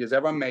northern city has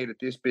ever made it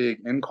this big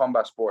in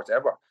combat sports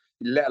ever,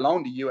 let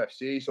alone the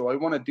UFC. So I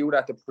want to do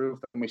that to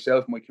prove to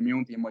myself, my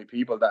community, and my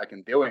people that I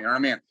can do it. You know what I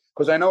mean?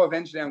 Because I know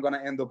eventually I'm going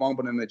to end up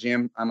bumping in the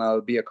gym and I'll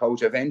be a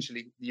coach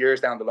eventually, years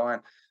down the line.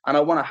 And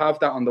I want to have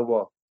that on the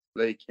wall.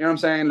 Like, you know what I'm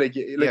saying?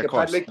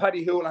 Like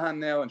Paddy Houlihan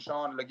now and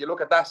Sean, like you look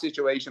at that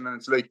situation and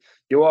it's like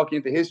you walk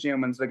into his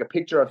gym and it's like a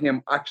picture of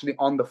him actually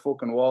on the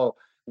fucking wall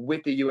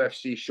with the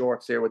UFC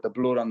shorts there with the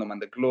blood on them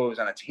and the gloves,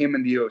 and it's him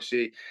in the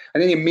UFC.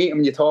 And then you meet him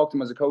and you talk to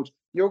him as a coach.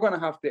 You're going to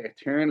have to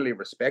eternally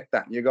respect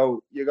that. You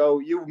go,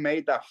 you've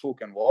made that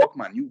fucking walk,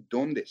 man. You've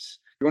done this.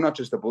 You're not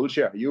just a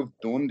bullshit. You've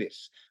done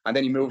this. And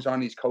then he moves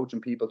on. He's coaching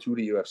people to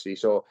the UFC.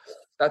 So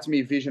that's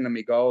me vision and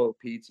me goal,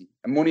 Petesy.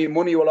 And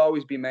money will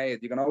always be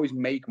made. You can always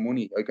make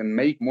money. I can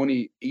make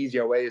money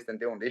easier ways than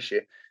doing this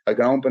shit. I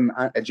can open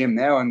a gym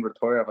now and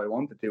retire if I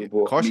wanted to.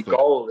 But my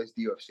goal is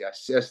the UFC.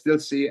 I still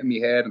see it in my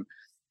head and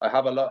I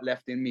have a lot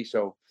left in me.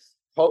 So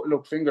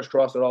look, fingers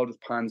crossed it all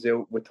just pans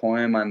out with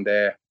time. And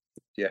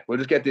yeah, we'll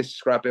just get this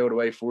scrap out of the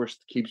way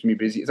first. Keeps me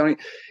busy. It's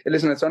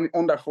only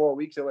under 4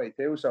 weeks away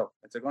too, so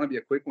it's going to be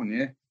a quick one,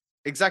 yeah.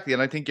 Exactly,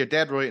 and I think you're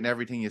dead right in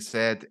everything you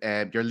said.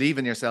 You're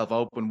leaving yourself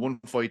open.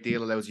 1-fight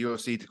deal allows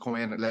UFC to come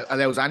in,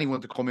 allows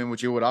anyone to come in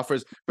with you with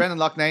offers. Brendan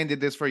Loughnane did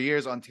this for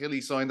years until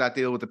he signed that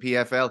deal with the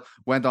PFL,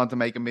 went on to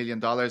make $1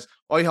 million.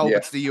 I hope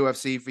it's the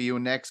UFC for you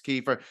next,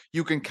 Kiefer.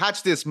 You can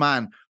catch this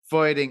man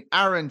fighting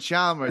Aaron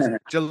Chalmers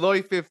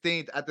July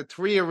 15th at the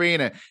 3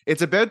 Arena.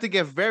 It's about to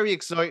get very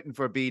exciting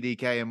for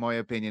BDK, in my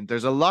opinion.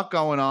 There's a lot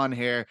going on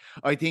here.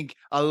 I think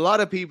a lot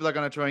of people are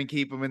going to try and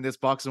keep him in this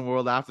boxing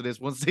world after this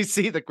once they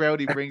see the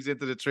crowd he brings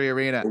into the 3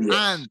 Arena.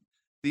 And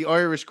the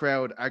Irish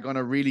crowd are going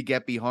to really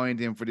get behind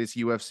him for this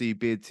UFC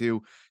bid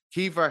too.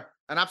 Kiefer,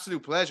 An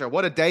absolute pleasure.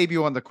 What a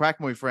debut on the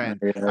crack, my friend.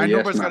 Our Yes,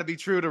 number's man. going to be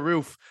through the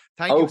roof.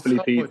 Thank Hopefully,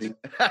 you so Petesy.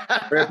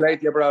 much. Fair play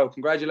to you, bro.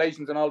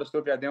 Congratulations on all the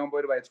stuff you're doing,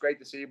 by the way. It's great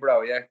to see you,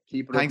 bro. Yeah,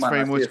 keep it Thanks up, man. very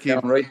I'll see much, you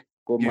Keith. soon, right?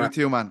 Good, You man.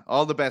 too, man.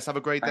 All the best. Have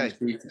a great Thanks,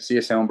 day. Pete. See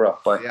you soon, bro.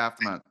 Bye. See you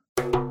after, man.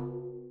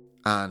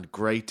 And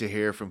great to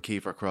hear from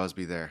Kiefer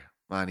Crosbie there.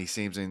 Man, he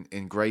seems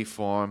in great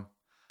form.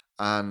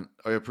 And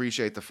I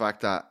appreciate the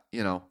fact that,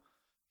 you know,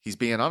 he's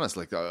being honest.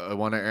 Like, I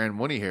want to earn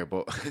money here,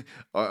 but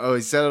I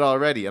said it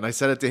already. And I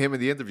said it to him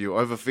in the interview. I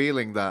have a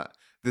feeling that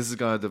this is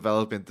going to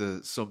develop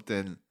into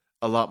something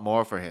a lot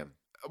more for him.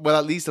 Well,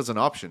 at least as an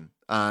option.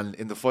 And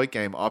in the fight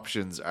game,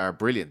 options are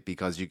brilliant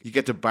because you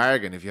get to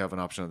bargain if you have an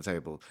option on the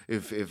table.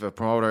 If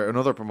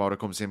another promoter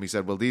comes to him, he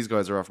said, well, these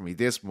guys are offering me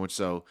this much,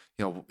 so,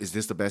 you know, is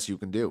this the best you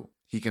can do?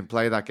 He can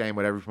play that game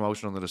with every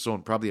promotion under the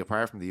sun, probably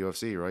apart from the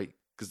UFC, right?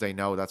 Because they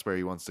know that's where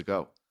he wants to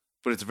go.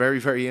 But it's very,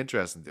 very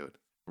interesting, dude.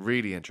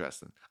 Really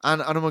interesting.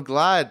 And I'm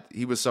glad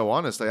he was so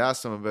honest. I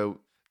asked him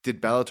about,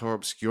 did Bellator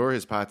obscure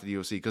his path to the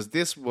UFC? Because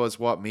this was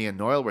what me and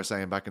Noel were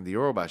saying back in the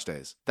Eurobash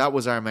days. That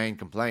was our main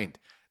complaint.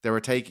 They were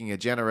taking a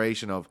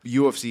generation of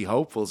UFC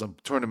hopefuls and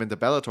turning them into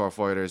Bellator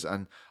fighters.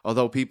 And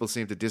although people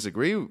seem to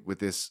disagree with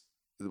this,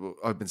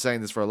 I've been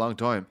saying this for a long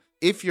time.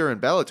 If you're in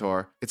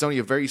Bellator, it's only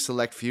a very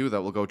select few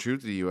that will go through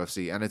to the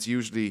UFC. And it's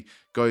usually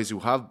guys who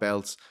have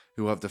belts,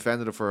 who have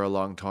defended it for a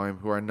long time,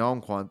 who are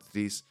known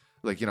quantities,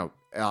 like, you know,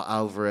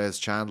 Alvarez,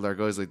 Chandler,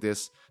 guys like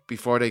this,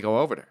 before they go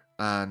over there.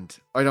 And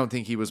I don't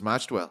think he was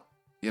matched well.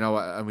 You know,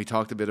 and we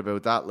talked a bit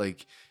about that.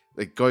 Like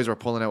guys were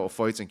pulling out of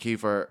fights, and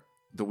Kiefer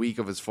the week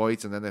of his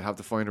fights, and then they'd have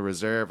to find a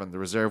reserve, and the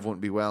reserve wouldn't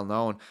be well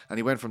known. And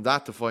he went from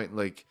that to fighting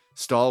like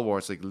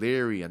stalwarts like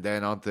Leary, and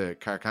then on to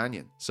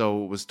Carcanyon.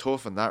 So it was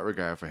tough in that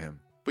regard for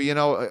him. But, you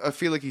know, I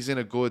feel like he's in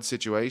a good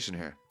situation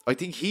here. I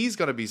think he's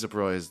going to be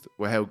surprised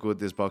with how good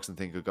this boxing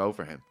thing could go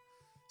for him.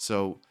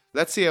 So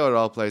let's see how it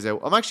all plays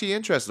out. I'm actually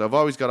interested. I've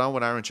always got on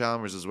with Aaron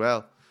Chalmers as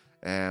well.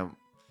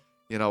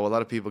 You know, a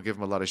lot of people give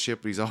him a lot of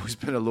shit, but he's always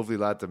been a lovely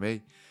lad to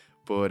me.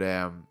 But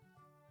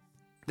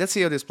let's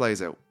see how this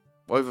plays out.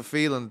 I have a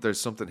feeling there's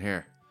something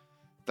here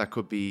that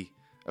could be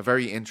a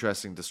very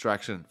interesting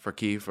distraction for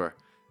Kiefer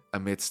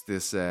amidst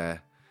this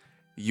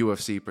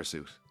UFC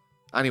pursuit.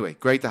 Anyway,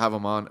 great to have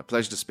him on. A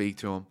pleasure to speak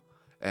to him.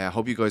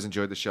 Hope you guys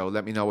enjoyed the show.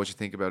 Let me know what you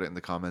think about it in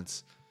the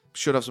comments.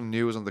 Should have some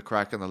news on the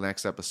crack in the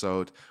next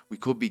episode. We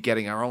could be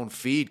getting our own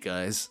feed,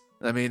 guys.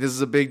 I mean, this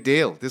is a big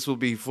deal. This will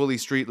be fully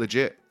street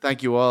legit.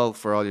 Thank you all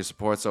for all your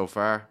support so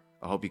far.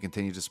 I hope you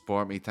continue to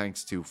support me.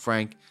 Thanks to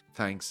Frank.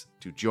 Thanks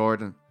to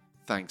Jordan.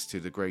 Thanks to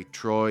the great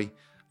Troy.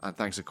 And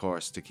thanks, of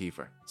course, to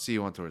Kiefer. See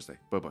you on Thursday.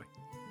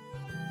 Bye-bye.